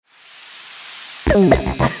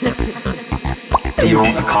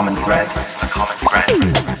Dior, a common thread, a common thread.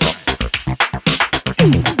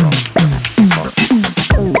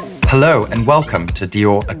 Hello and welcome to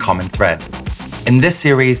Dior, a common thread. In this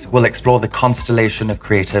series, we'll explore the constellation of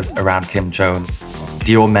creatives around Kim Jones,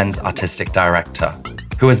 Dior Men's artistic director,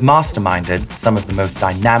 who has masterminded some of the most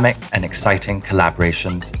dynamic and exciting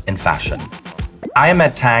collaborations in fashion. I am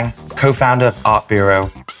Ed Tang, co-founder of Art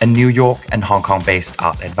Bureau, a New York and Hong Kong-based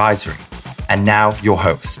art advisory, and now your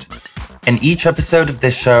host. In each episode of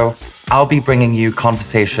this show, I'll be bringing you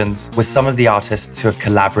conversations with some of the artists who have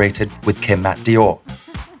collaborated with Kim at Dior.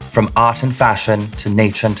 From art and fashion to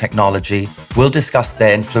nature and technology, we'll discuss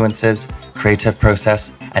their influences, creative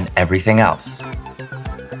process, and everything else.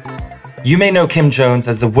 You may know Kim Jones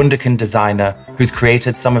as the wunderkind designer who's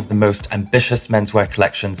created some of the most ambitious menswear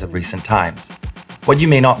collections of recent times. What you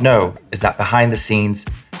may not know is that behind the scenes,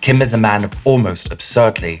 Kim is a man of almost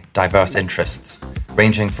absurdly diverse interests,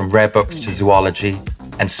 ranging from rare books to zoology,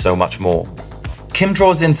 and so much more. Kim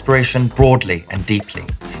draws inspiration broadly and deeply,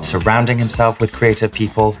 surrounding himself with creative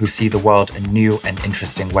people who see the world in new and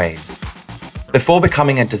interesting ways. Before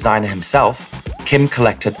becoming a designer himself, Kim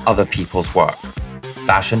collected other people's work: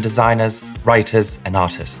 fashion designers, writers, and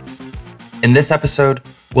artists. In this episode,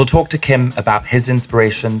 we'll talk to Kim about his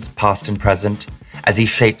inspirations, past and present, as he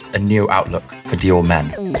shapes a new outlook for Dior Men.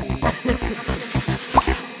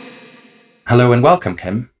 Hello and welcome,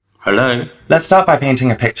 Kim. Hello. Let's start by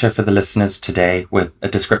painting a picture for the listeners today with a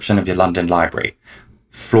description of your London library.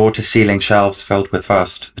 Floor-to-ceiling shelves filled with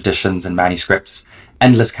first editions and manuscripts,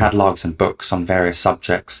 endless catalogues and books on various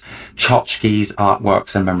subjects, tchotchkes,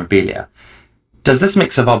 artworks, and memorabilia. Does this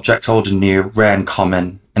mix of objects old and new, rare and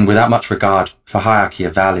common, and without much regard for hierarchy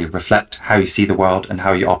of value, reflect how you see the world and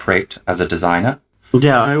how you operate as a designer?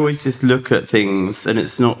 Yeah, I always just look at things, and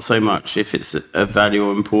it's not so much if it's of value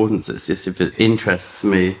or importance, it's just if it interests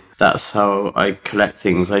me. That's how I collect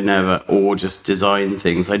things. Or just design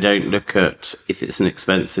things. I don't look at if it's an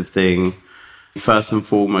expensive thing. First and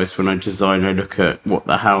foremost, when I design, I look at what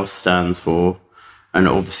the house stands for, and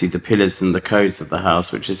obviously the pillars and the codes of the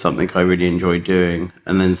house, which is something I really enjoy doing.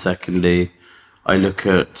 And then secondly, I look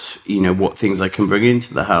at, what things I can bring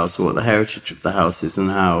into the house, what the heritage of the house is, and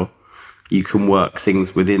how you can work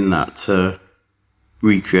things within that to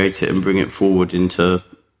recreate it and bring it forward into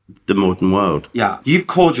the modern world. Yeah, you've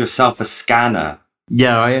called yourself a scanner.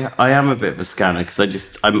 Yeah, I am a bit of a scanner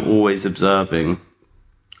because I'm always observing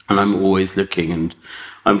and I'm always looking, and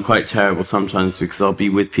I'm quite terrible sometimes because I'll be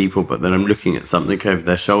with people but then I'm looking at something over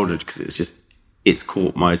their shoulder because it's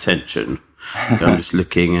caught my attention. I'm just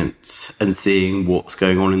looking and seeing what's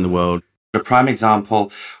going on in the world. A prime example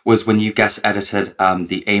was when you guest edited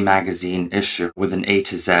the A magazine issue with an A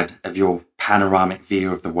to Z of your panoramic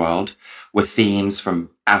view of the world, with themes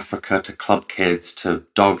from Africa to club kids to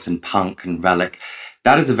dogs and punk and relic.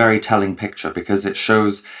 That is a very telling picture because it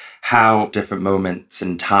shows how different moments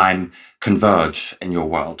in time converge in your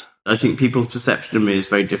world. I think people's perception of me is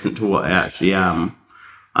very different to what I actually am,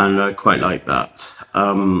 and I quite like that.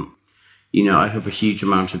 I have a huge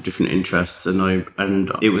amount of different interests,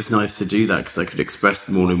 and it was nice to do that because I could express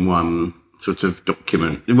them all in one sort of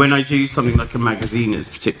document. When I do something like a magazine, it's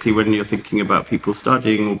particularly when you're thinking about people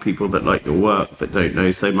studying or people that like your work that don't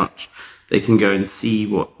know so much, they can go and see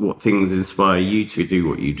what things inspire you to do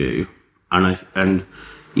what you do, and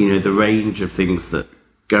the range of things that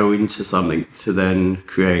go into something to then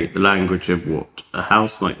create the language of what a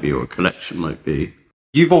house might be or a collection might be.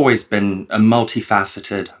 You've always been a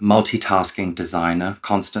multifaceted, multitasking designer,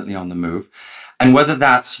 constantly on the move. And whether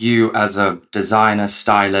that's you as a designer,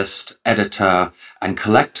 stylist, editor, and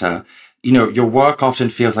collector, your work often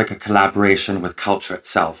feels like a collaboration with culture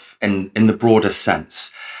itself in the broadest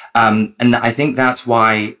sense. And I think that's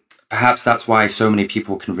why so many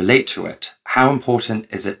people can relate to it. How important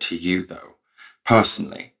is it to you, though,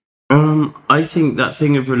 personally? I think that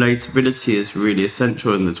thing of relatability is really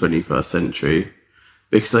essential in the 21st century.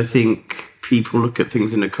 Because I think people look at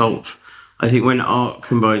things in a cult. I think when art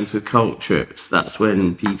combines with culture, that's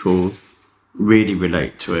when people really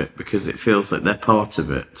relate to it because it feels like they're part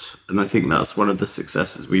of it. And I think that's one of the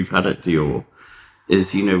successes we've had at Dior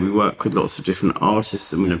is, we work with lots of different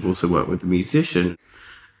artists and we've also worked with a musician.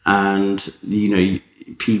 And,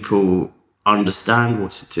 people understand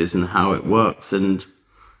what it is and how it works and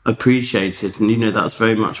appreciate it. And, that's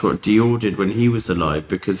very much what Dior did when he was alive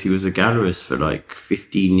because he was a gallerist for like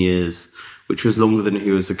 15 years, which was longer than he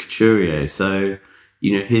was a couturier. So,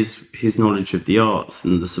 his knowledge of the arts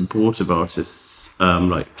and the support of artists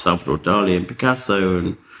like Salvador Dali and Picasso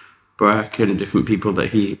and Braque and different people that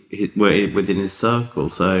he were within his circle.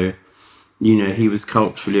 So, he was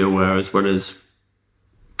culturally aware as well as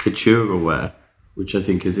couture wear, which I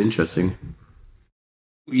think is interesting.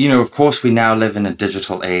 Of course, we now live in a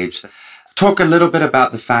digital age. Talk a little bit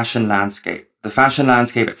about the fashion landscape. The fashion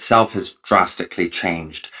landscape itself has drastically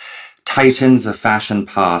changed. Titans of fashion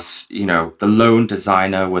past, the lone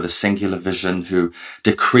designer with a singular vision who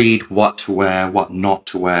decreed what to wear, what not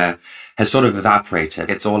to wear, has sort of evaporated.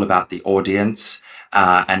 It's all about the audience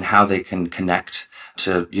and how they can connect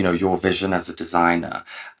to, your vision as a designer.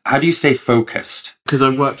 How do you stay focused? Because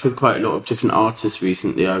I've worked with quite a lot of different artists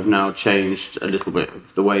recently, I've now changed a little bit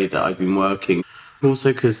of the way that I've been working.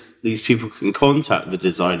 Also because these people can contact the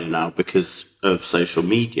designer now because of social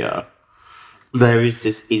media. There is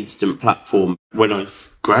this instant platform. When I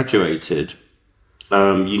graduated,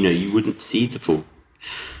 you wouldn't see the full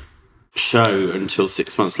show until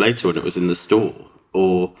 6 months later when it was in the store.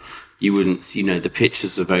 Or you wouldn't see, the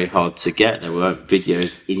pictures were very hard to get. There weren't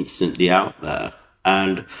videos instantly out there.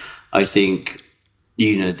 And I think,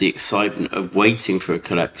 the excitement of waiting for a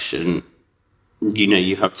collection,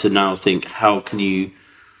 you have to now think, how can you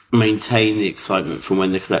maintain the excitement from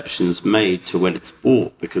when the collection's made to when it's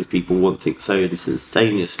bought, because people want things so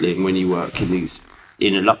instantaneously. And when you work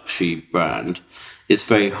in a luxury brand, it's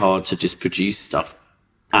very hard to just produce stuff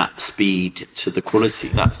at speed to the quality.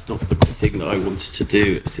 That's not the thing that I wanted to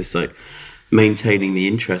do. It's just like maintaining the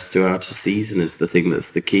interest throughout a season is the thing that's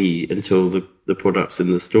the key until the product's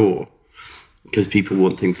in the store, because people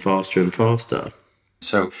want things faster and faster.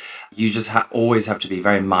 So you just always have to be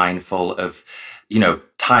very mindful of,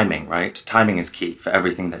 timing, right? Timing is key for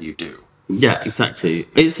everything that you do. Yeah, exactly.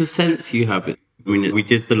 It's a sense you have it. I mean, we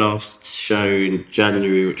did the last show in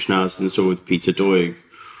January, which now is in store with Peter Doig,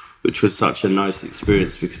 which was such a nice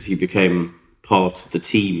experience because he became part of the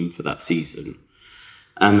team for that season.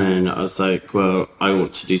 And then I was like, well, I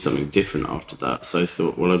want to do something different after that. So I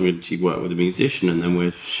thought, well, I'm going to work with a musician. And then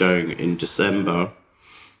we're showing in December,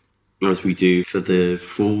 as we do for the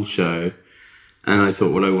full show. And I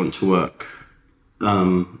thought, well, I want to work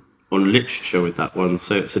on literature with that one.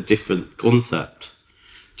 So it's a different concept,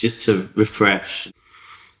 just to refresh.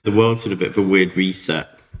 The world's in a bit of a weird reset.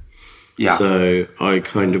 Yeah. So I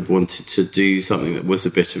kind of wanted to do something that was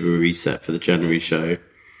a bit of a reset for the January show,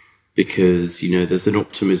 because, there's an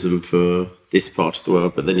optimism for this part of the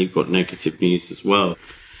world, but then you've got negative news as well.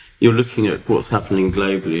 You're looking at what's happening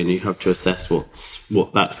globally, and you have to assess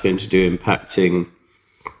what that's going to do impacting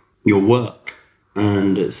your work.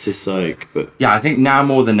 And it's just yeah, I think now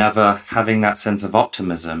more than ever, having that sense of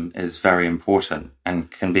optimism is very important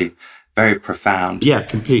and can be very profound. Yeah,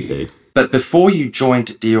 completely. But before you joined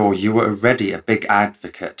Dior, you were already a big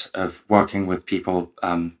advocate of working with people,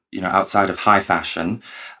 outside of high fashion,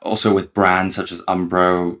 also with brands such as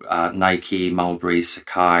Umbro, Nike, Mulberry,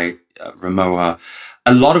 Sacai, Rimowa.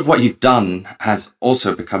 A lot of what you've done has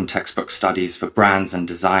also become textbook studies for brands and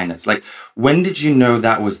designers. When did you know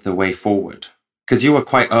that was the way forward? Because you were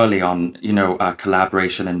quite early on,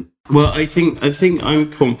 collaboration and... Well, I think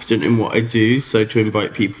I'm confident in what I do. So to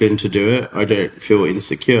invite people in to do it, I don't feel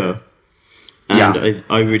insecure. And yeah.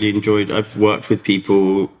 I really enjoyed... I've worked with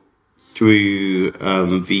people through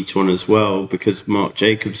Vuitton as well, because Marc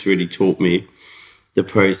Jacobs really taught me the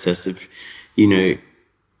process of,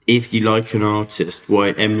 if you like an artist,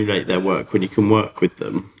 why emulate their work when you can work with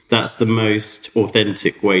them? That's the most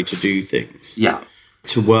authentic way to do things. Yeah.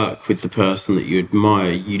 To work with the person that you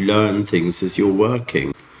admire, you learn things as you're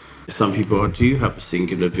working. Some people do have a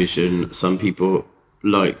singular vision. Some people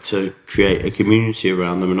like to create a community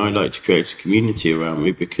around them, and I like to create a community around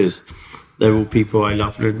me because they're all people I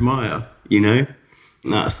love and admire, And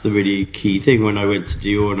that's the really key thing. When I went to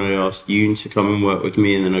Dior and I asked Yoon to come and work with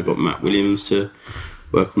me, and then I got Matt Williams to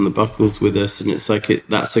work on the buckles with us, and it's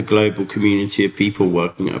that's a global community of people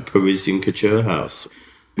working at a Parisian couture house.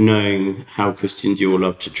 Knowing how Christian Dior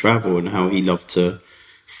loved to travel and how he loved to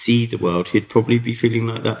see the world, he'd probably be feeling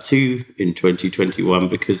like that too in 2021,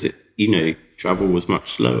 because travel was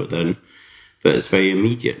much slower then, but it's very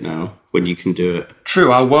immediate now when you can do it.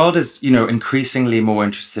 True. Our world is, increasingly more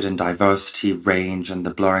interested in diversity, range, and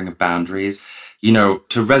the blurring of boundaries. To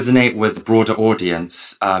resonate with a broader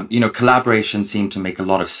audience, collaboration seemed to make a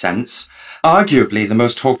lot of sense. Arguably, the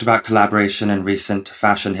most talked about collaboration in recent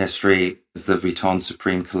fashion history is the Vuitton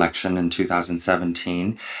Supreme collection in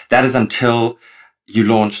 2017. That is until you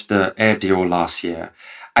launched the Air Dior last year.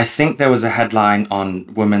 I think there was a headline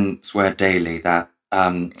on Women's Wear Daily that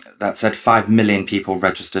said 5 million people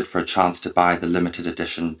registered for a chance to buy the limited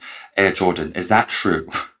edition Air Jordan. Is that true?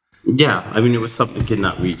 Yeah, it was something in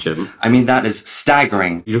that region. That is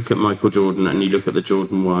staggering. You look at Michael Jordan and you look at the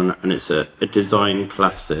Jordan 1, and it's a design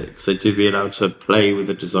classic. So to be allowed to play with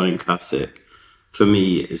a design classic for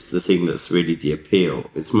me, is the thing that's really the appeal.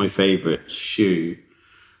 It's my favourite shoe,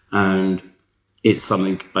 and it's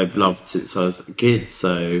something I've loved since I was a kid.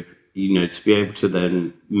 So, to be able to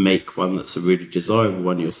then make one that's a really desirable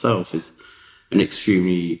one yourself is an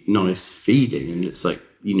extremely nice feeling. And it's like,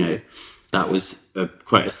 that was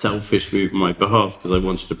quite a selfish move on my behalf, because I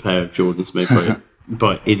wanted a pair of Jordans made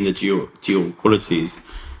by in the Dior qualities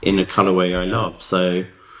in a colourway I love. So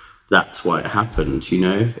that's why it happened,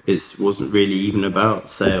 It wasn't really even about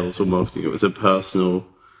sales or marketing. It was a personal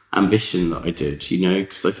ambition that I did,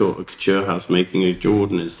 because I thought a couture house making a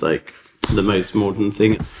Jordan is like the most modern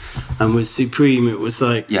thing. And with Supreme, it was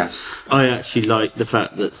like, yes, I actually liked the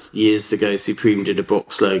fact that years ago Supreme did a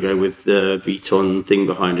box logo with the Vuitton thing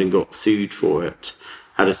behind and got sued for it,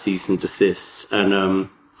 had a cease and desist, and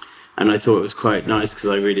I thought it was quite nice, because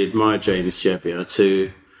I really admire James Jebbia,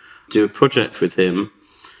 to do a project with him,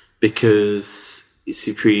 because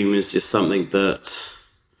Supreme is just something that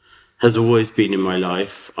has always been in my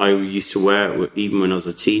life. I used to wear it even when I was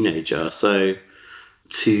a teenager. So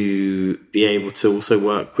to be able to also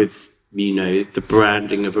work with, the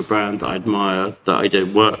branding of a brand that I admire, that I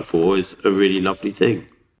don't work for, is a really lovely thing.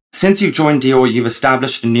 Since you joined Dior, you've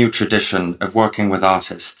established a new tradition of working with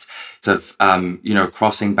artists, of,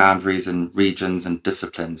 crossing boundaries and regions and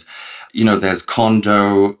disciplines. There's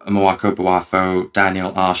Kondo, Moako Boafo,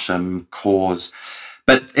 Daniel Arsham, Kors.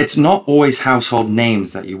 But it's not always household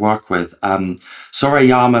names that you work with.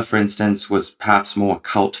 Sorayama, for instance, was perhaps more a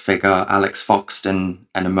cult figure, Alex Foxton,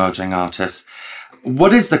 an emerging artist.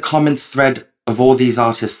 What is the common thread of all these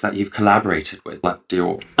artists that you've collaborated with at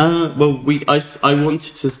Dior? I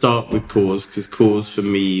wanted to start with Kors, because Kors for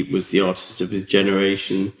me was the artist of his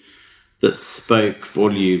generation that spoke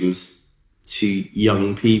volumes to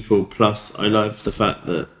young people. Plus, I love the fact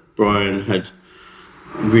that Brian had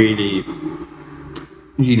really,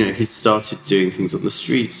 he'd started doing things on the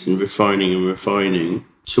streets and refining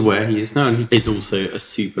to where he is now. And he is also a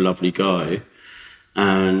super lovely guy.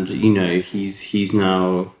 And, he's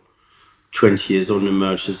now 20 years on,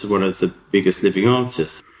 emerged as one of the biggest living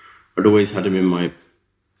artists. I'd always had him in my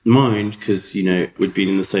mind because, we'd been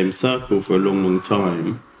in the same circle for a long, long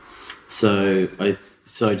time. So I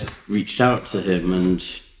just reached out to him and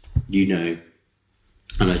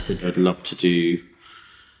I said, I'd love to do,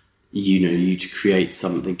 you to create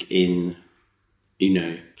something in,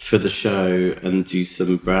 for the show and do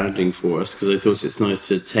some branding for us, because I thought it's nice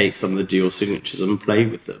to take some of the Dior signatures and play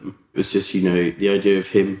with them. It was just, the idea of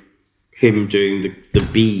him doing the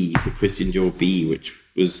B, the Christian Dior B, which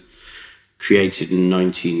was created in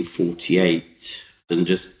 1948, and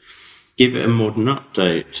just give it a modern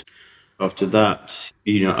update. After that,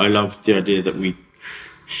 I loved the idea that we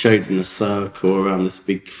showed in a circle around this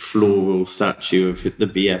big floral statue of the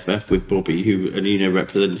BFF with Bobby,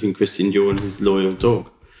 representing Christian Dior and his loyal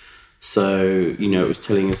dog. So, it was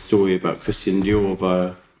telling a story about Christian Dior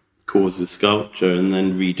via Kors' sculpture, and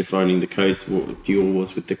then redefining the codes of what Dior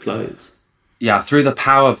was with the clothes. Yeah, through the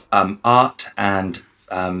power of art and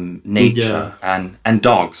nature and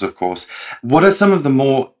dogs, of course. What are some of the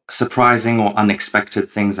more surprising or unexpected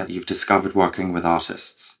things that you've discovered working with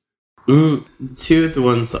artists? Two of the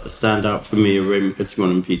ones that stand out for me are Raymond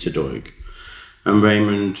Petitmon and Peter Doig. And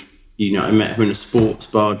Raymond, I met him in a sports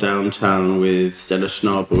bar downtown with Stella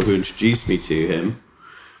Schnabel, who introduced me to him.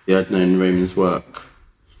 I'd known Raymond's work,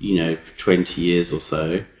 20 years or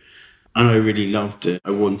so. And I really loved it.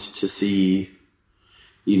 I wanted to see,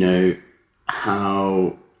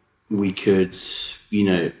 how we could,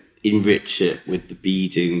 enrich it with the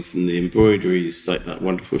beadings and the embroideries, like that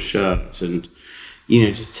wonderful shirt, and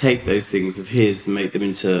just take those things of his and make them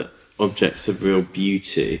into objects of real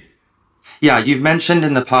beauty. Yeah, you've mentioned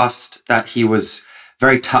in the past that he was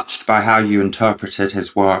very touched by how you interpreted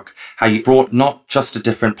his work, how you brought not just a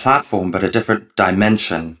different platform, but a different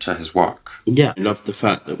dimension to his work. Yeah, I love the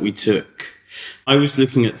fact that I was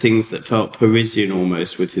looking at things that felt Parisian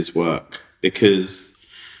almost with his work, because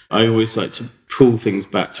I always like to pull things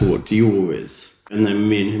back to what Dior is. And then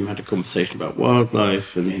me and him had a conversation about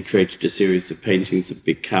wildlife, and he created a series of paintings of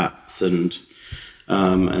big cats, and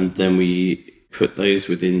then we put those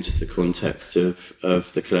into the context of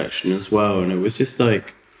the collection as well. And it was just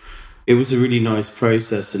it was a really nice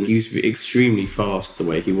process, and he was extremely fast the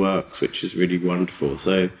way he works, which is really wonderful.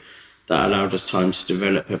 So that allowed us time to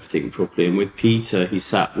develop everything properly. And with Peter, he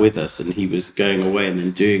sat with us, and he was going away and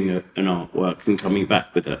then doing an artwork and coming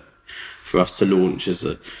back with it for us to launch as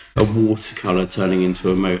a watercolour turning into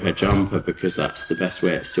a mohair jumper, because that's the best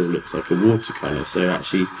way it still looks like a watercolour. So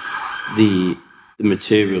actually the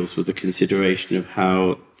materials were the consideration of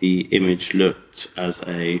how the image looked as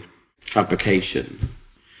a fabrication.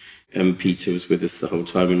 And Peter was with us the whole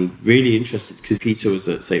time, and really interested because Peter was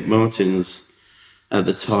at St. Martin's at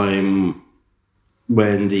the time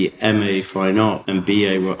when the MA Fine Art and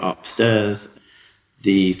BA were upstairs.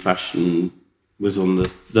 The fashion was on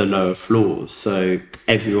the lower floors, so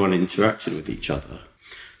everyone interacted with each other.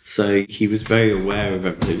 So he was very aware of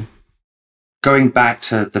everything. Going back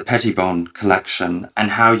to the Pettibon collection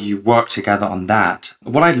and how you worked together on that,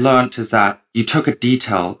 what I learned is that you took a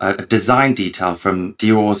design detail from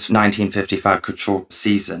Dior's 1955 couture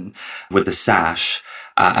season with the sash,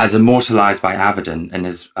 as immortalized by Avedon in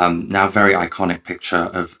his now very iconic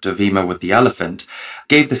picture of Dovima with the elephant,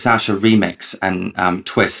 gave the sash a remix and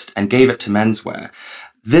twist and gave it to menswear.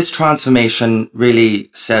 This transformation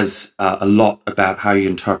really says a lot about how you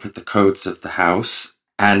interpret the codes of the house.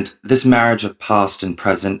 And this marriage of past and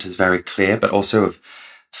present is very clear, but also of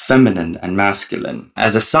feminine and masculine.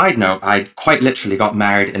 As a side note, I quite literally got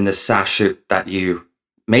married in this sash suit that you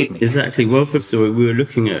made me. Exactly. Well, first of all, we were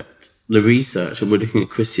looking at the research and we're looking at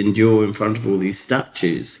Christian Dior in front of all these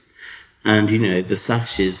statues. And, you know, the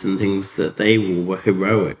sashes and things that they wore were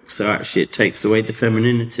heroic. So actually it takes away the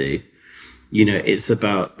femininity. You know, it's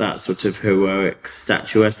about that sort of heroic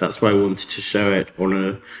statuesque. That's why I wanted to show it on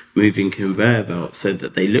a moving conveyor belt so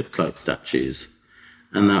that they looked like statues.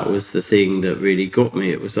 And that was the thing that really got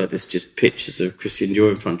me. It was like this just pictures of Christian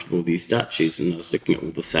Dior in front of all these statues. And I was looking at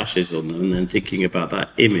all the sashes on them and then thinking about that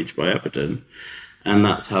image by Avedon. And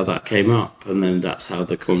that's how that came up. And then that's how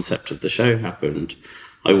the concept of the show happened.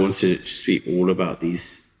 I wanted it to be all about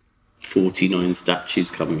these 49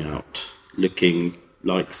 statues coming out, looking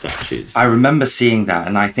like statues. I remember seeing that,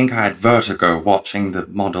 and I think I had vertigo watching the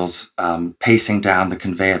models pacing down the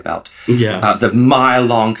conveyor belt. Yeah. The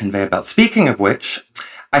mile-long conveyor belt. Speaking of which,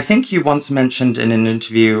 I think you once mentioned in an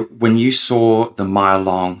interview when you saw the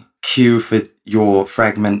mile-long queue for your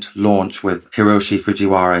fragment launch with Hiroshi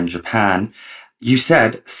Fujiwara in Japan, you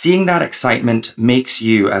said, seeing that excitement makes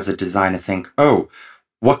you as a designer think, oh,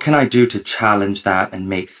 what can I do to challenge that and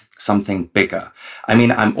make something bigger? I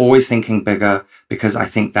mean, I'm always thinking bigger because I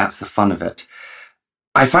think that's the fun of it.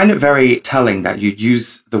 I find it very telling that you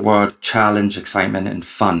use the word challenge, excitement, and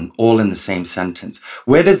fun all in the same sentence.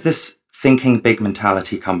 Where does this thinking big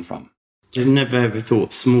mentality come from? I've never ever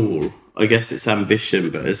thought small. I guess it's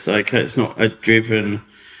ambition, but it's like, it's not a driven,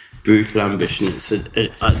 brutal ambition. It's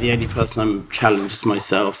the only person I'm challenged is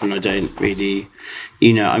myself, and I don't really,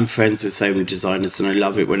 you know, I'm friends with so many designers and I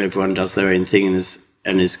love it when everyone does their own thing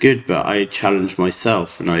and is good, but I challenge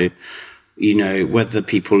myself, and I, you know, whether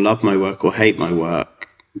people love my work or hate my work,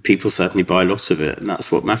 people certainly buy a lot of it, and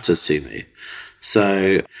that's what matters to me.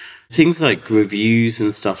 So things like reviews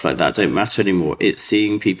and stuff like that don't matter anymore. It's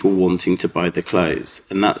seeing people wanting to buy the clothes,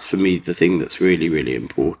 and that's for me the thing that's really, really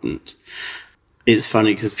important. It's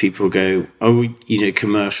funny because people go, oh, you know,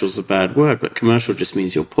 commercial's a bad word, but commercial just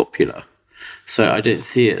means you're popular. So I don't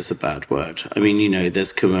see it as a bad word. I mean, you know,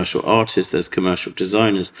 there's commercial artists, there's commercial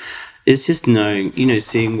designers. It's just knowing, you know,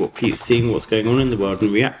 seeing what's going on in the world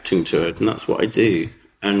and reacting to it. And that's what I do.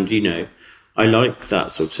 And, you know, I like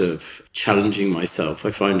that sort of challenging myself.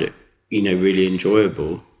 I find it, you know, really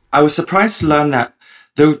enjoyable. I was surprised to learn that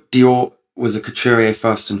though Dior was a couturier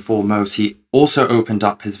first and foremost, he also opened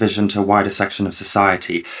up his vision to a wider section of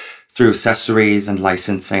society through accessories and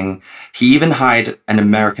licensing. He even hired an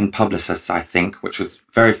American publicist, I think, which was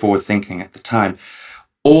very forward-thinking at the time,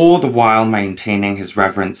 all the while maintaining his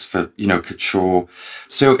reverence for, you know, couture.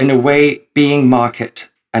 So in a way, being market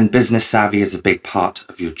and business savvy is a big part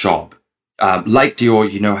of your job. Like Dior,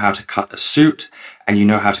 you know how to cut a suit and you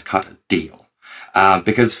know how to cut a deal,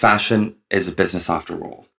 because fashion is a business after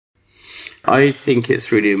all. I think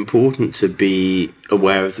it's really important to be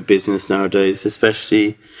aware of the business nowadays,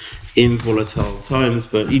 especially in volatile times.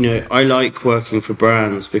 But, you know, I like working for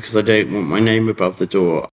brands because I don't want my name above the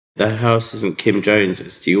door. The house isn't Kim Jones,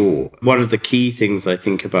 it's Dior. One of the key things I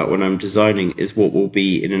think about when I'm designing is what will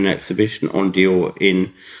be in an exhibition on Dior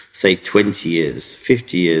in, say, 20 years,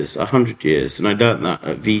 50 years, 100 years. And I learnt that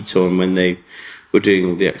at Vuitton when they were doing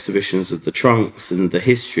all the exhibitions of the trunks and the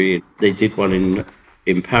history. They did one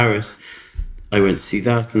in Paris. I went to see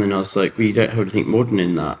that, and then I was like, well, you don't have anything modern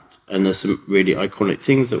in that. And there's some really iconic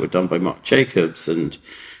things that were done by Marc Jacobs, and,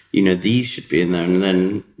 you know, these should be in there. And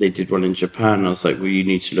then they did one in Japan, and I was like, well, you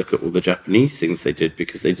need to look at all the Japanese things they did,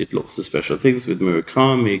 because they did lots of special things with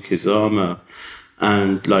Murakami, Kusama,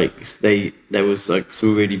 and, like, there was, like,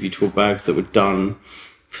 some really beautiful bags that were done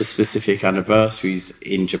for specific anniversaries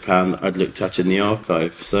in Japan that I'd looked at in the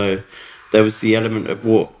archive. So there was the element of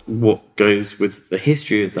what goes with the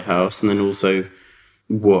history of the house, and then also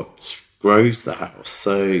what grows the house.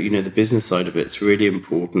 So, you know, the business side of it's really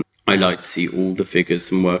important. I like to see all the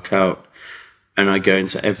figures and work out. And I go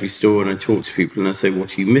into every store and I talk to people and I say,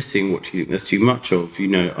 what are you missing? What do you think there's too much of?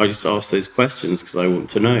 I just ask those questions because I want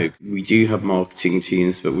to know. We do have marketing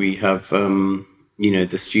teams, but we have,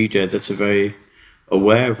 the studio that are very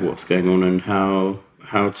aware of what's going on and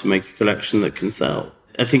how to make a collection that can sell.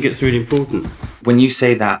 I think it's really important. When you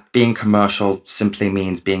say that being commercial simply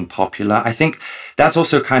means being popular, I think that's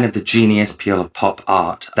also kind of the genius appeal of pop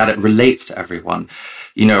art, that it relates to everyone.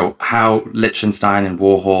 How Lichtenstein and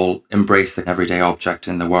Warhol embraced the everyday object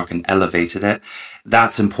in the work and elevated it.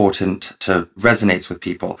 That's important to resonate with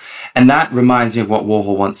people. And that reminds me of what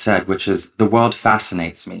Warhol once said, which is, the world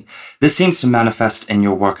fascinates me. This seems to manifest in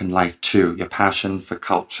your work and life too, your passion for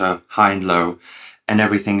culture, high and low, and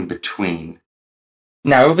everything in between.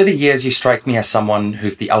 Now, over the years, you strike me as someone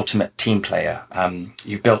who's the ultimate team player.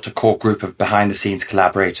 You've built a core group of behind-the-scenes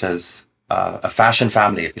collaborators, a fashion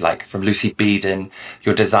family, if you like, from Lucy Beedon,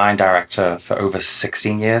 your design director for over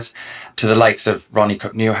 16 years, to the likes of Ronnie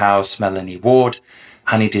Cook-Newhouse, Melanie Ward,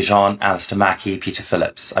 Honey Dijon, Alistair Mackey, Peter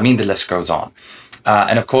Phillips. I mean, the list goes on.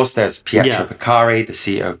 And of course, there's Pietro Beccari, the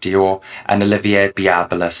CEO of Dior, and Olivier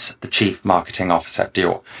Bialbalis, the chief marketing officer at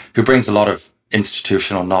Dior, who brings a lot of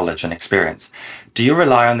institutional knowledge and experience. Do you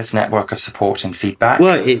rely on this network of support and feedback?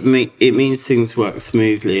 Well, it means things work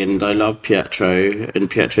smoothly, and I love Pietro, and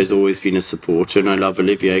Pietro's always been a supporter, and I love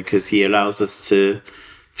Olivier because he allows us to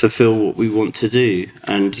fulfill what we want to do,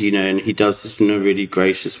 and and he does it in a really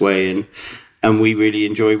gracious way, and we really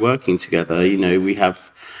enjoy working together.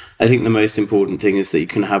 I think the most important thing is that you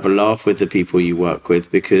can have a laugh with the people you work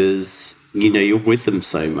with, because you're with them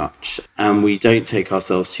so much, and we don't take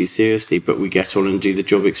ourselves too seriously, but we get on and do the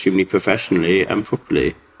job extremely professionally and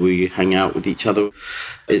properly. We hang out with each other.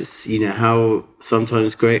 It's, how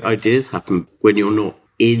sometimes great ideas happen when you're not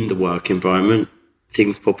in the work environment.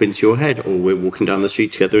 Things pop into your head, or we're walking down the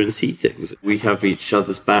street together and see things. We have each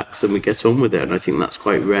other's backs and we get on with it, and I think that's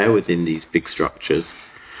quite rare within these big structures.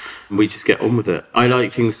 We just get on with it. I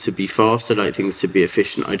like things to be fast. I like things to be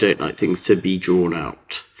efficient. I don't like things to be drawn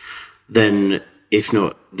out. Then if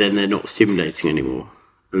not, then they're not stimulating anymore.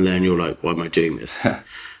 And then you're like, why am I doing this?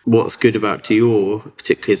 What's good about Dior,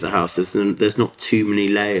 particularly as a house, is there's not too many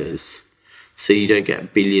layers. So you don't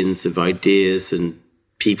get billions of ideas and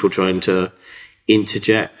people trying to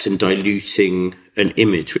interject and diluting an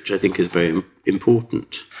image, which I think is very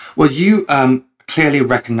important. Well, you clearly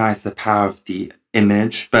recognize the power of the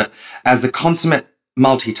image, but as a consummate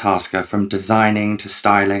multitasker, from designing to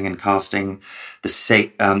styling and casting, the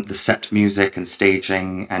set music and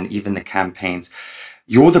staging, and even the campaigns,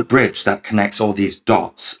 you're the bridge that connects all these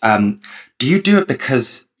dots. Do you do it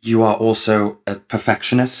because you are also a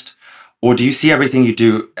perfectionist, or do you see everything you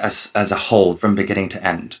do as a whole from beginning to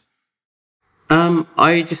end?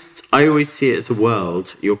 I always see it as a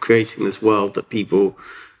world. You're creating this world that people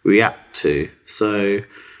react to. So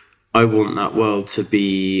I want that world to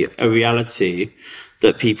be a reality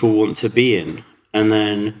that people want to be in. And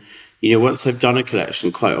then, once I've done a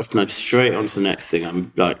collection, quite often I'm straight on to the next thing.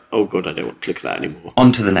 I'm like, oh God, I don't want to click that anymore.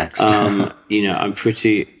 On to the next. I'm on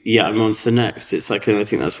to the next. It's like, and I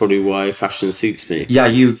think that's probably why fashion suits me. Yeah,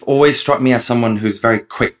 you've always struck me as someone who's very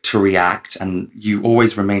quick to react, and you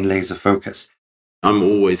always remain laser focused. I'm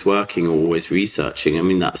always working, always researching. I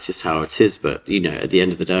mean, that's just how it is. But, at the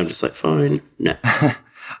end of the day, I'm just like, fine, next.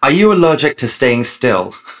 Are you allergic to staying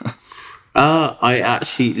still? I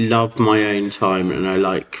actually love my own time, and I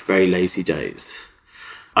like very lazy days.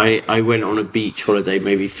 I went on a beach holiday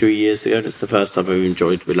maybe 3 years ago, and it's the first time I've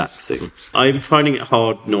enjoyed relaxing. I'm finding it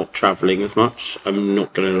hard not travelling as much, I'm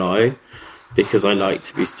not going to lie, because I like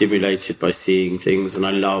to be stimulated by seeing things, and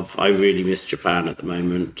I really miss Japan at the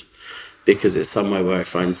moment, because it's somewhere where I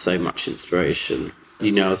find so much inspiration.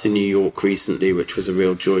 I was in New York recently, which was a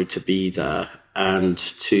real joy to be there and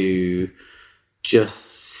to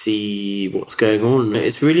just see what's going on.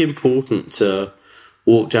 It's really important to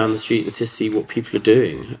walk down the street and just see what people are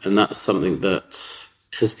doing. And that's something that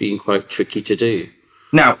has been quite tricky to do.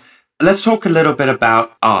 Now, let's talk a little bit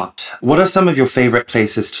about art. What are some of your favorite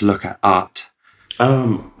places to look at art?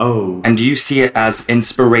 And do you see it as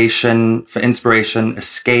inspiration,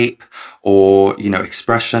 escape, or,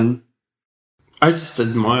 expression? I just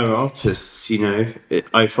admire artists,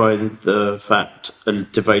 I find the fact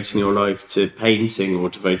of devoting your life to painting or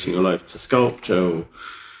devoting your life to sculpture or,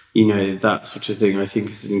 that sort of thing, I think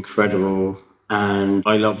is incredible. And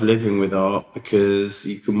I love living with art because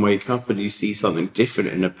you can wake up and you see something different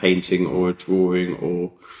in a painting or a drawing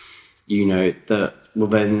or, that will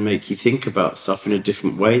then make you think about stuff in a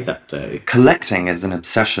different way that day. Collecting is an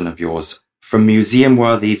obsession of yours. From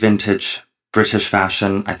museum-worthy vintage British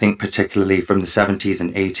fashion, I think particularly from the 70s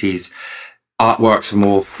and 80s. Artworks were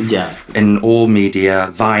more in all media,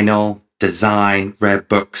 vinyl, design, rare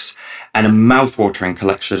books, and a mouth-watering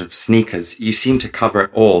collection of sneakers. You seem to cover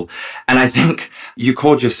it all. And I think you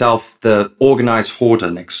called yourself the organized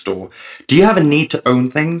hoarder next door. Do you have a need to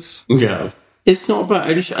own things? Yeah. It's not about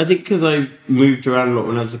ownership. I think because I moved around a lot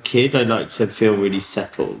when I was a kid, I like to feel really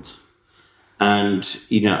settled. And,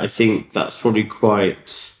 I think that's probably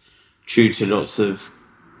quite true to lots of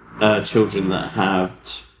children that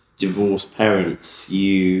have divorced parents.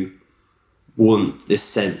 You want this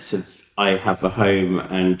sense of, I have a home,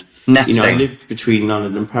 and nesting. I lived between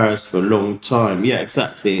London and Paris for a long time. Yeah,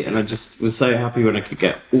 exactly. And I just was so happy when I could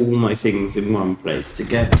get all my things in one place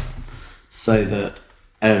together, so that,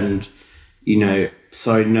 and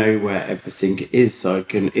so I know where everything is. So I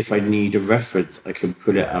can, if I need a reference, I can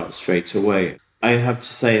pull it out straight away. I have to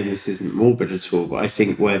say, and this isn't morbid at all, but I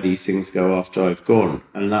think where these things go after I've gone,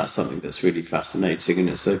 and that's something that's really fascinating. And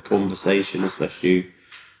it's a conversation, especially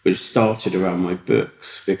which started around my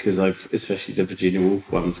books, because especially the Virginia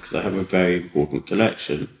Woolf ones, because I have a very important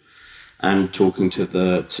collection. And talking to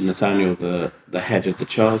Nathaniel, the head of the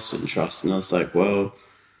Charleston Trust, and I was like, well,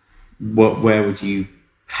 where would you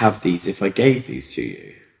have these if I gave these to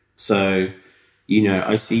you? So,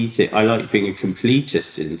 I see I like being a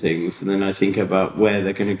completist in things, and then I think about where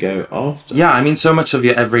they're going to go after. Yeah, I mean, so much of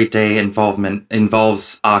your everyday involvement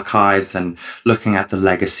involves archives and looking at the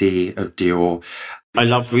legacy of Dior. I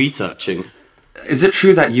love researching. Is it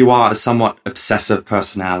true that you are a somewhat obsessive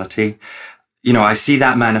personality? I see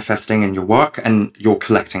that manifesting in your work and your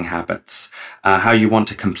collecting habits, how you want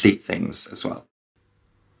to complete things as well.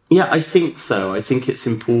 Yeah, I think so. I think it's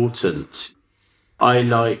important. I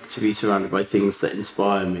like to be surrounded by things that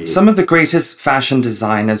inspire me. Some of the greatest fashion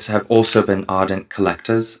designers have also been ardent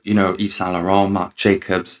collectors. Yves Saint Laurent, Marc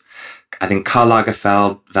Jacobs, I think Karl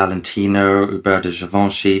Lagerfeld, Valentino, Hubert de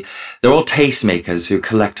Givenchy. They're all tastemakers who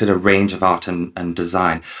collected a range of art and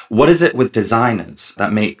design. What is it with designers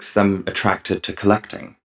that makes them attracted to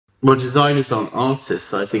collecting? Well, designers aren't artists,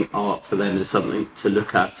 so I think art for them is something to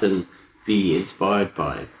look at and be inspired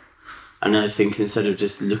by. And I think instead of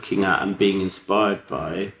just looking at and being inspired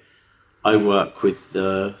by, I work with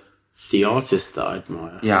the artists that I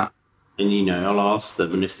admire. Yeah. And, I'll ask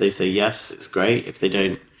them, and if they say yes, it's great. If they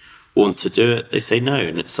don't want to do it, they say no.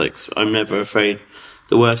 And it's like, I'm never afraid.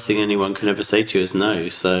 The worst thing anyone can ever say to you is no.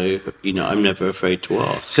 So, I'm never afraid to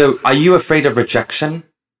ask. So are you afraid of rejection?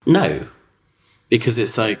 No. Because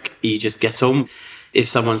it's like, you just get on. If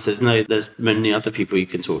someone says no, there's many other people you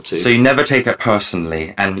can talk to. So you never take it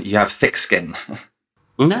personally, and you have thick skin.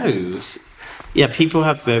 No. Yeah, people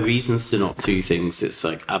have their reasons to not do things. It's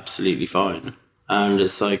like absolutely fine. And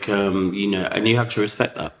it's like, and you have to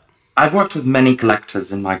respect that. I've worked with many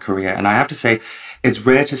collectors in my career, and I have to say, it's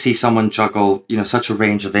rare to see someone juggle, such a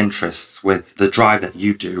range of interests with the drive that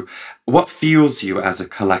you do. What fuels you as a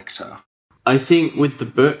collector? I think with the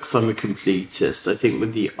books, I'm a completist. I think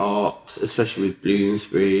with the art, especially with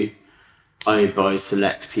Bloomsbury, I buy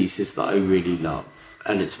select pieces that I really love,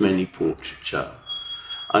 and it's mainly portraiture.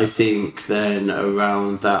 I think then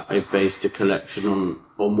around that, I've based a collection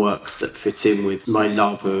on works that fit in with my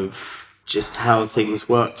love of just how things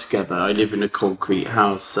work together. I live in a concrete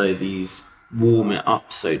house, so these warm it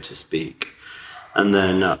up, so to speak. And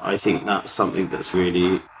then I think that's something that's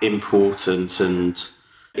really important, and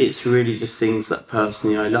it's really just things that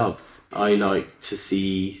personally I love. I like to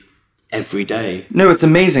see every day. No, it's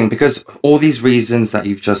amazing because all these reasons that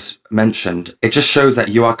you've just mentioned, it just shows that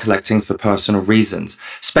you are collecting for personal reasons.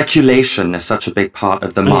 Speculation is such a big part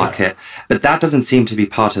of the market, but that doesn't seem to be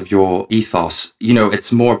part of your ethos.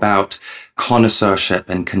 It's more about connoisseurship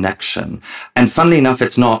and connection. And funnily enough,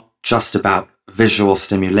 it's not just about visual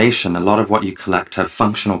stimulation. A lot of what you collect have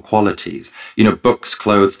functional qualities. Books,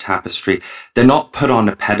 clothes, tapestry. They're not put on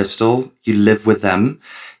a pedestal. You live with them.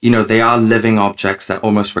 They are living objects that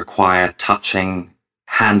almost require touching,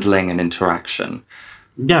 handling, and interaction.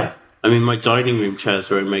 Yeah. I mean, my dining room chairs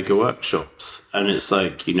are in mega workshops, and it's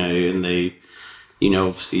like, and they,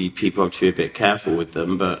 obviously people have to be a bit careful with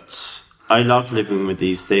them, but I love living with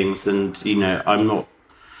these things, and, I'm not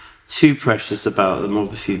too precious about them.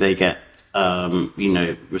 Obviously they get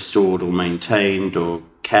restored or maintained or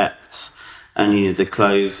kept, and the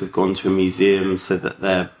clothes have gone to a museum so that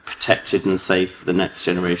they're protected and safe for the next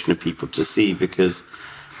generation of people to see. Because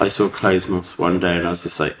I saw clothes moths one day and I was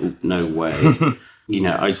just like, no way.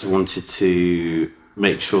 I just wanted to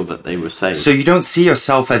make sure that they were safe. So you don't see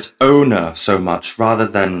yourself as owner so much, rather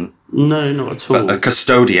than no, not at all, a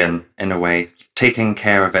custodian in a way, taking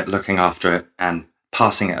care of it, looking after it, and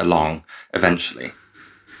passing it along eventually.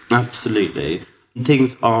 Absolutely.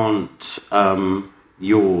 Things aren't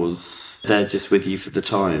yours. They're just with you for the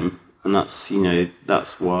time. And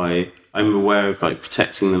that's why I'm aware of like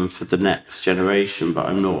protecting them for the next generation, but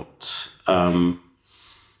I'm not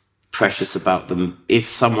precious about them. If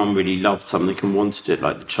someone really loved something and wanted it,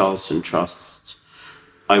 like the Charleston Trust,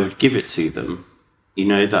 I would give it to them.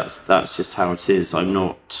 That's just how it is. I'm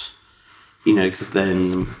not, because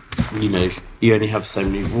then, you only have so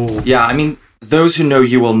many walls. Yeah, I mean, those who know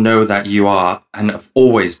you will know that you are and have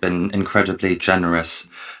always been incredibly generous,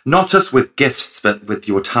 not just with gifts, but with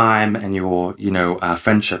your time and your,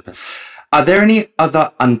 friendship. Are there any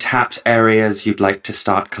other untapped areas you'd like to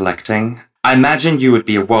start collecting? I imagine you would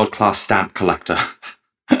be a world-class stamp collector.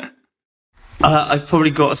 I've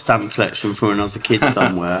probably got a stamp collection from when I was a kid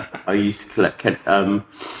somewhere. I used to collect.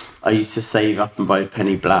 I used to save up and buy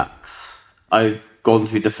penny blacks. I've gone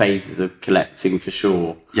through the phases of collecting for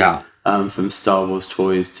sure. Yeah. From Star Wars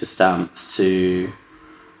toys to stamps to,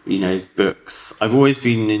 books. I've always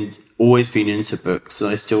been into books, and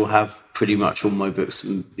I still have pretty much all my books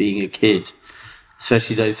from being a kid.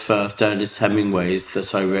 Especially those first Ernest Hemingways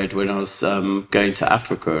that I read when I was going to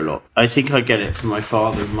Africa a lot. I think I get it from my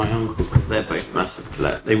father and my uncle because they're both massive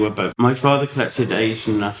collectors. They were both. My father collected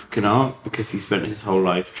Asian and African art because he spent his whole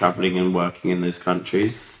life travelling and working in those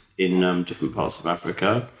countries in different parts of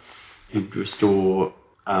Africa. He'd restore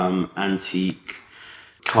antique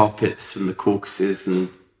carpets from the Caucasus and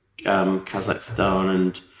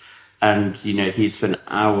Kazakhstan, and he'd spend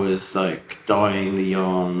hours like dyeing the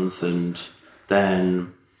yarns and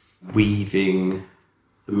then weaving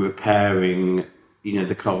and repairing,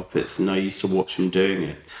 the carpets, and I used to watch him doing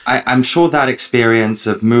it. I'm sure that experience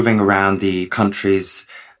of moving around the countries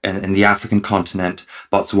in the African continent,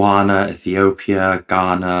 Botswana, Ethiopia,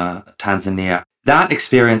 Ghana, Tanzania, that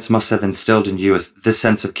experience must have instilled in you this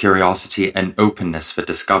sense of curiosity and openness for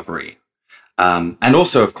discovery. And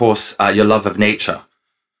also, of course, your love of nature.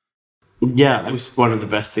 Yeah, it was one of the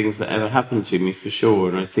best things that ever happened to me, for sure.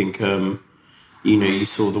 And I think, you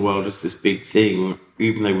saw the world as this big thing.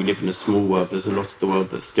 Even though we live in a small world, there's a lot of the world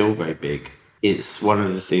that's still very big. It's one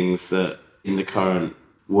of the things that in the current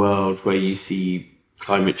world where you see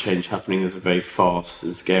climate change happening as a very fast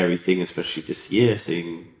and scary thing, especially this year,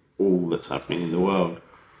 seeing all that's happening in the world.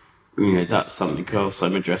 That's something else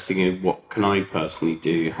I'm addressing in what can I personally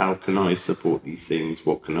do? How can I support these things?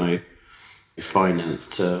 What can I finance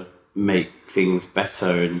to make things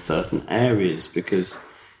better in certain areas? Because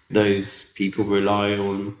those people rely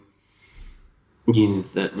on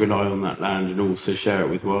that land and also share it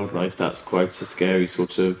with wildlife. That's quite a scary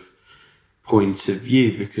sort of point of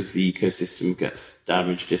view because the ecosystem gets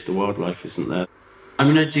damaged if the wildlife isn't there.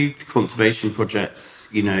 I do conservation projects,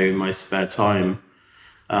 in my spare time,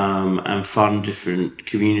 and fund different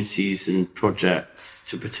communities and projects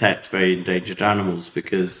to protect very endangered animals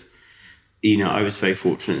because, I was very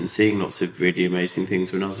fortunate in seeing lots of really amazing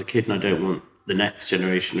things when I was a kid, and I don't want the next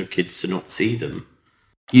generation of kids to not see them.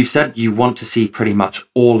 You've said you want to see pretty much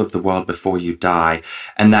all of the world before you die,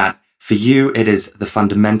 and that for you, it is the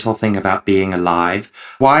fundamental thing about being alive.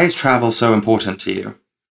 Why is travel so important to you?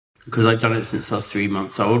 Because I've done it since I was 3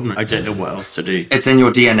 months old, and I don't know what else to do. It's in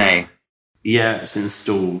your DNA. Yeah, it's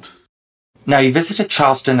installed. Now, you visited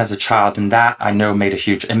Charleston as a child, and that, I know, made a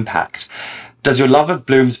huge impact. Does your love of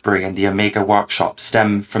Bloomsbury and the Omega workshop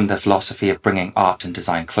stem from the philosophy of bringing art and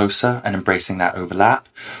design closer and embracing that overlap?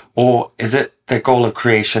 Or is it the goal of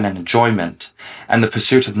creation and enjoyment and the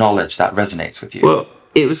pursuit of knowledge that resonates with you? Well,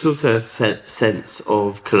 it was also a sense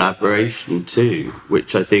of collaboration too,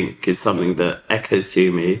 which I think is something that echoes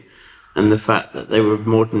to me, and the fact that they were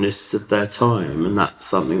modernists of their time, and that's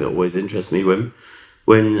something that always interests me.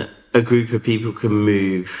 When a group of people can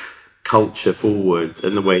move culture forward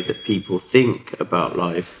and the way that people think about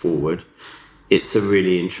life forward, it's a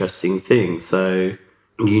really interesting thing. So,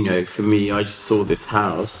 for me, I just saw this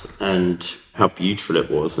house and how beautiful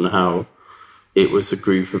it was and how it was a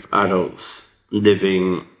group of adults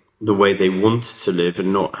living the way they wanted to live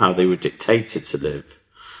and not how they were dictated to live.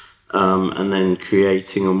 And then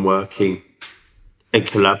creating and working and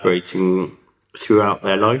collaborating throughout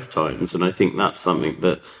their lifetimes. And I think that's something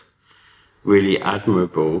that's really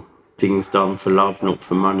admirable. Things done for love, not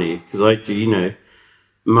for money. Because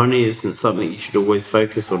money isn't something you should always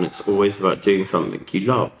focus on. It's always about doing something you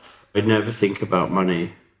love. I never think about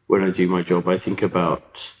money when I do my job. I think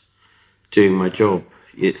about doing my job.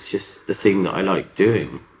 It's just the thing that I like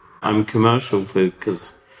doing. I'm commercial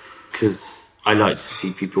because I like to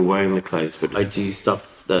see people wearing the clothes, but I do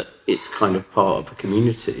stuff that it's kind of part of a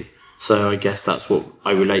community. So I guess that's what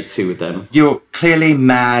I relate to with them. You're clearly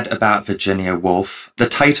mad about Virginia Woolf. The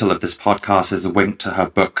title of this podcast is a wink to her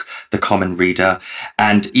book, The Common Reader,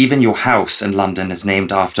 and even your house in London is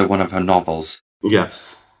named after one of her novels.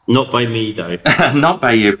 Yes. Not by me, though. Not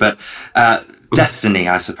by you, but destiny,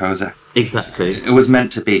 I suppose. Exactly. It was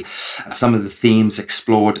meant to be. Some of the themes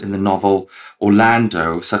explored in the novel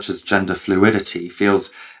Orlando, such as gender fluidity,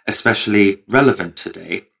 feels especially relevant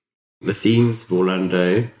today. The themes of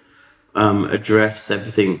Orlando address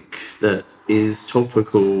everything that is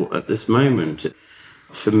topical at this moment.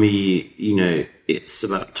 For me, it's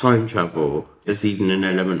about time travel. There's even an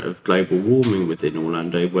element of global warming within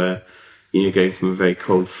Orlando where, going from a very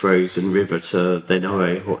cold frozen river to then a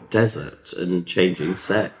very hot desert and changing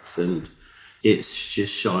sex. And it's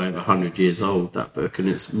just shy of 100 years old, that book, and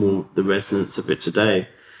it's more the resonance of it today.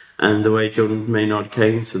 And the way John Maynard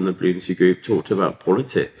Keynes and the Bloomsbury Group talked about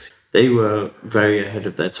politics, they were very ahead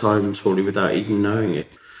of their times, probably without even knowing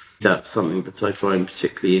it. That's something that I find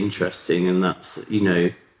particularly interesting, and that's,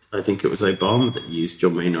 I think it was Obama that used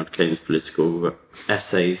John Maynard Keynes' political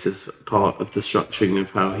essays as part of the structuring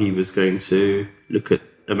of how he was going to look at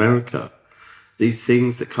America. These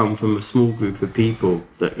things that come from a small group of people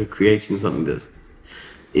that are creating something that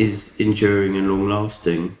is enduring and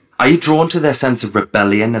long-lasting. Are you drawn to their sense of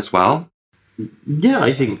rebellion as well? Yeah,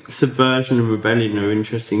 I think subversion and rebellion are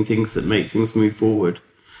interesting things that make things move forward.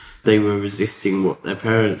 They were resisting what their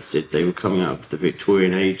parents did. They were coming out of the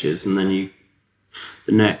Victorian ages, and then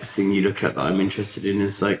the next thing you look at that I'm interested in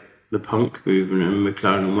is like the punk movement and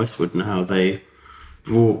McLaren and Westwood and how they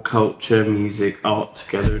brought culture, music, art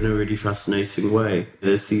together in a really fascinating way.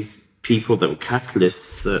 There's these people that were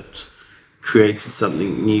catalysts that created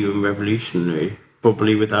something new and revolutionary,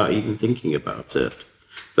 probably without even thinking about it,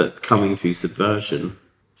 but coming through subversion.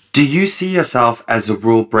 Do you see yourself as a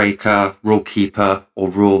rule breaker, rule keeper, or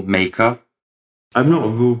rule maker? I'm not a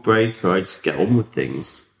rule breaker, I just get on with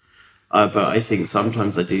things. But I think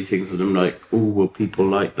sometimes I do things and I'm like, oh, well, people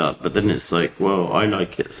like that. But then it's like, well, I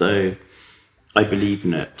like it, so I believe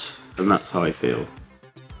in it. And that's how I feel.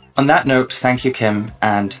 On that note, thank you, Kim,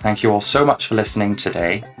 and thank you all so much for listening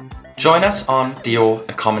today. Join us on Dior,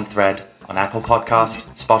 A Common Thread, on Apple Podcast,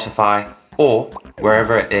 Spotify, or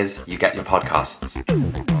wherever it is you get your podcasts.